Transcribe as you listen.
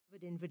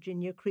covered in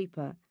Virginia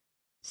creeper,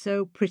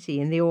 so pretty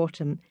in the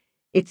autumn,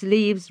 its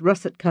leaves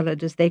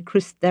russet-coloured as they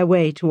crisped their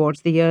way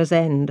towards the year's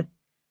end.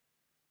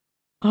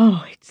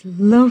 "Oh, it's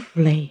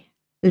lovely."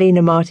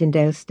 Lena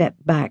Martindale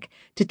stepped back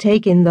to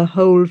take in the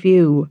whole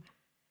view,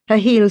 her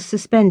heels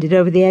suspended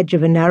over the edge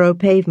of a narrow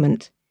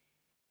pavement.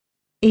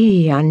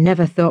 I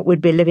never thought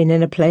we'd be living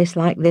in a place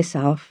like this,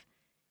 Alf.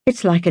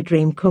 It's like a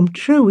dream come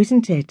true,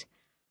 isn't it?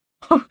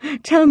 Oh,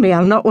 tell me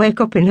I'll not wake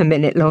up in a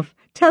minute, love.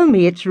 Tell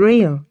me it's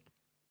real."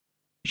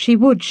 She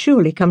would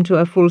surely come to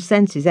her full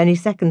senses any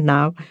second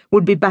now,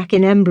 would be back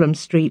in Emblem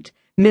Street,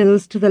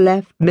 mills to the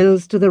left,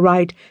 mills to the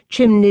right,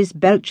 chimneys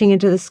belching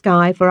into the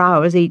sky for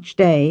hours each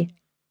day.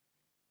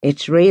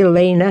 "It's real,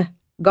 Lena.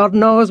 God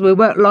knows we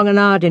worked long and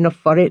hard enough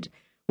for it.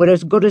 We're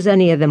as good as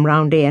any of them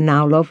round here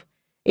now, love.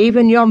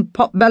 Even yon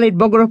pot-bellied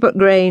bugger up at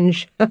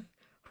Grange.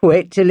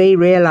 Wait till he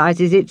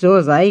realises it's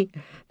us, eh?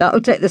 That'll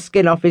take the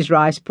skin off his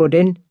rice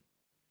pudding."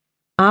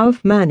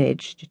 Alf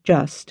managed,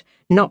 just,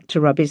 not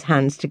to rub his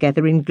hands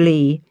together in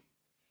glee.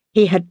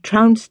 He had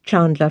trounced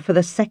Chandler for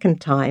the second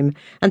time,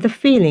 and the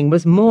feeling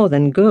was more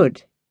than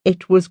good.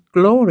 It was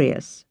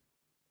glorious.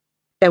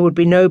 There would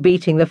be no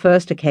beating the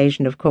first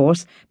occasion, of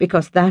course,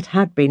 because that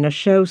had been a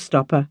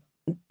showstopper.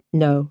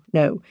 No,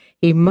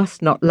 he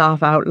must not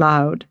laugh out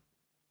loud.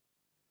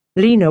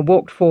 Lena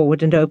walked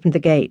forward and opened the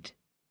gate.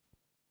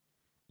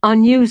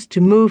 Unused to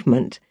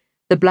movement,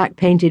 the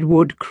black-painted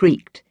wood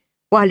creaked,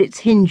 while its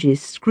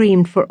hinges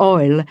screamed for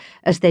oil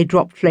as they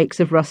dropped flakes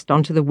of rust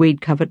onto the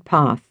weed-covered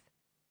path.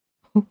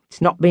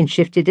 "It's not been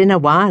shifted in a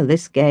while,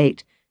 this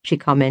gate," she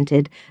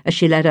commented as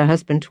she led her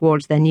husband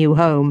towards their new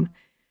home.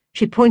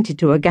 She pointed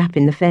to a gap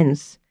in the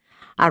fence.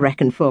 "I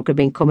reckon folk have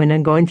been coming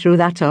and going through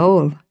that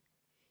hole.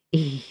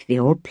 The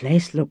old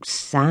place looks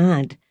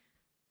sad.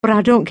 But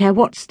I don't care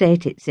what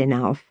state it's in,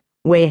 Alf.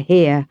 We're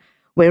here.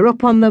 We're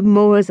up on the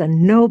moors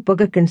and no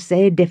bugger can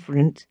say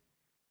different."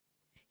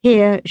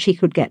 Here she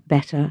could get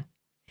better.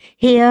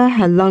 Here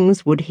her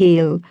lungs would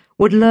heal,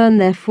 would learn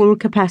their full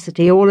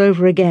capacity all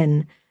over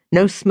again.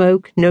 No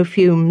smoke, no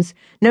fumes,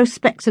 no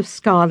specks of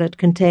scarlet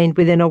contained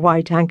within a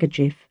white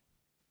handkerchief.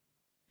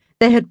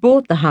 They had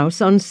bought the house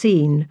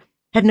unseen,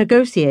 had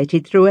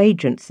negotiated through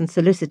agents and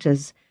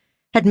solicitors,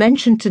 had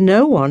mentioned to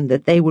no one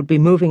that they would be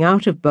moving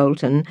out of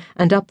Bolton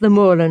and up the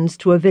moorlands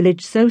to a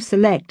village so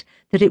select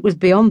that it was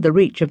beyond the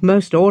reach of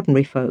most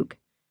ordinary folk.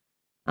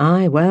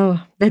 Aye,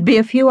 well, there'd be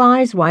a few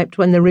eyes wiped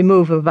when the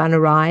removal van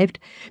arrived,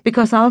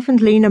 because Alf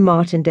and Lena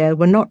Martindale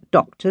were not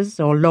doctors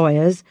or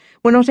lawyers,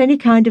 were not any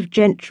kind of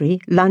gentry,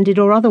 landed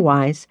or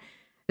otherwise.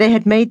 They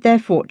had made their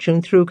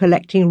fortune through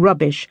collecting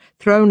rubbish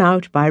thrown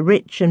out by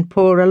rich and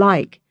poor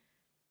alike.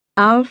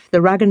 Alf,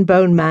 the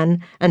rag-and-bone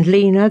man, and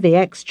Lena, the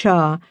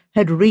ex-char,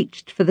 had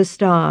reached for the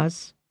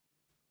stars.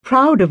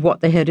 Proud of what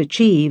they had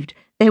achieved,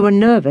 they were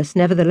nervous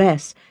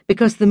nevertheless,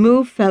 because the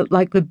move felt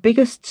like the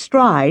biggest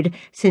stride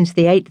since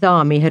the 8th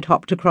Army had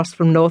hopped across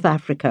from North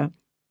Africa.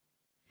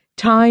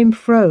 Time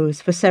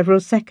froze for several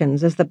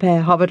seconds as the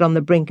pair hovered on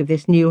the brink of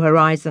this new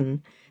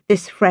horizon,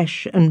 this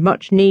fresh and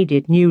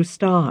much-needed new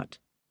start.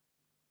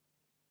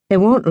 "They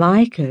won't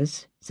like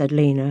us," said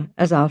Lena,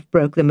 as Alf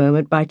broke the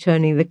moment by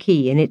turning the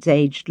key in its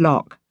aged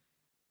lock.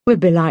 "We'll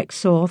be like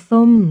sore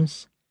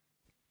thumbs."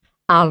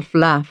 Alf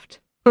laughed.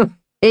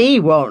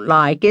 "He won't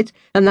like it,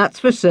 and that's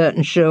for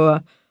certain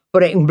sure.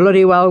 But it can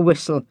bloody well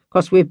whistle,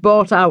 'cause we've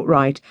bought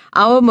outright.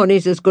 Our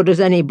money's as good as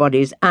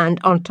anybody's, and,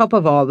 on top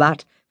of all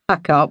that, I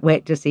can't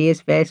wait to see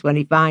his face when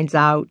he finds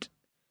out."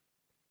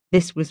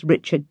 This was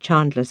Richard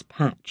Chandler's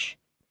patch.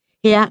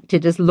 He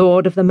acted as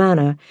lord of the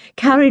manor,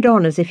 carried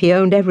on as if he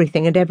owned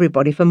everything and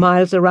everybody for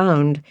miles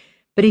around,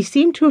 but he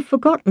seemed to have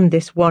forgotten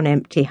this one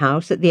empty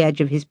house at the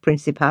edge of his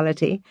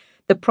principality,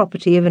 the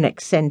property of an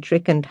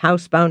eccentric and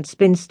housebound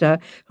spinster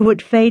who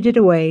had faded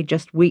away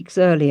just weeks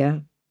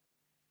earlier.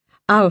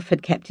 Alf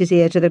had kept his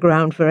ear to the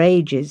ground for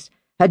ages,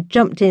 had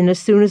jumped in as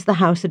soon as the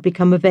house had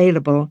become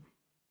available,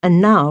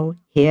 and now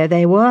here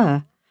they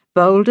were,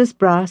 bold as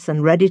brass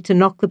and ready to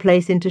knock the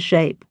place into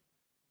shape.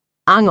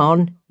 "Hang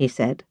on," he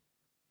said.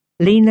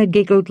 Lena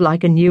giggled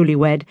like a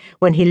newlywed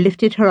when he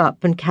lifted her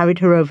up and carried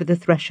her over the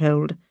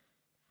threshold.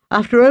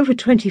 After over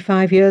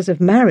 25 years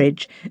of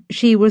marriage,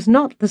 she was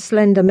not the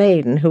slender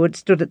maiden who had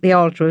stood at the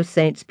altar of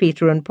Saints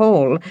Peter and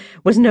Paul,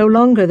 was no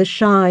longer the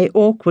shy,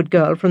 awkward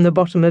girl from the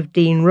bottom of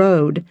Dean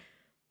Road.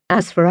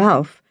 As for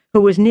Alf,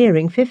 who was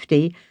nearing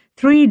 50,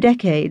 3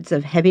 decades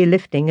of heavy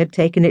lifting had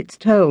taken its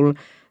toll,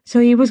 so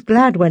he was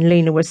glad when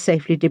Lena was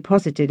safely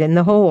deposited in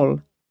the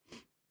hall.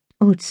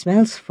 "Oh, it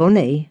smells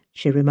funny,"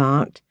 she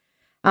remarked.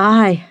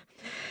 "Aye,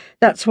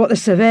 that's what the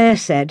surveyor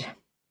said."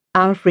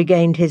 Alf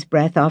regained his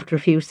breath after a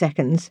few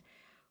seconds.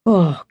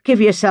 "Oh,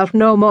 give yourself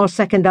no more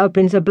second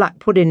helpings of black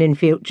pudding in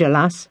future,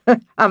 lass.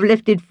 I've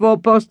lifted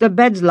 4-poster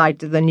beds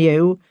lighter than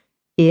you."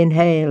 He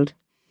inhaled.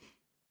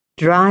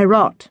 "Dry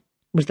rot,"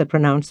 was the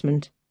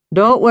pronouncement.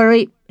 "Don't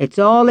worry, it's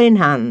all in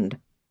hand."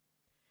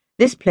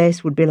 This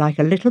place would be like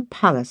a little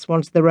palace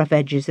once the rough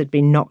edges had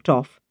been knocked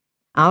off.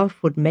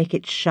 Alf would make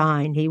it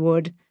shine, he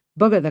would.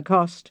 Bugger the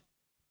cost.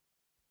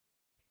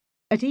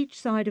 At each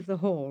side of the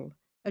hall,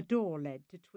 a door led to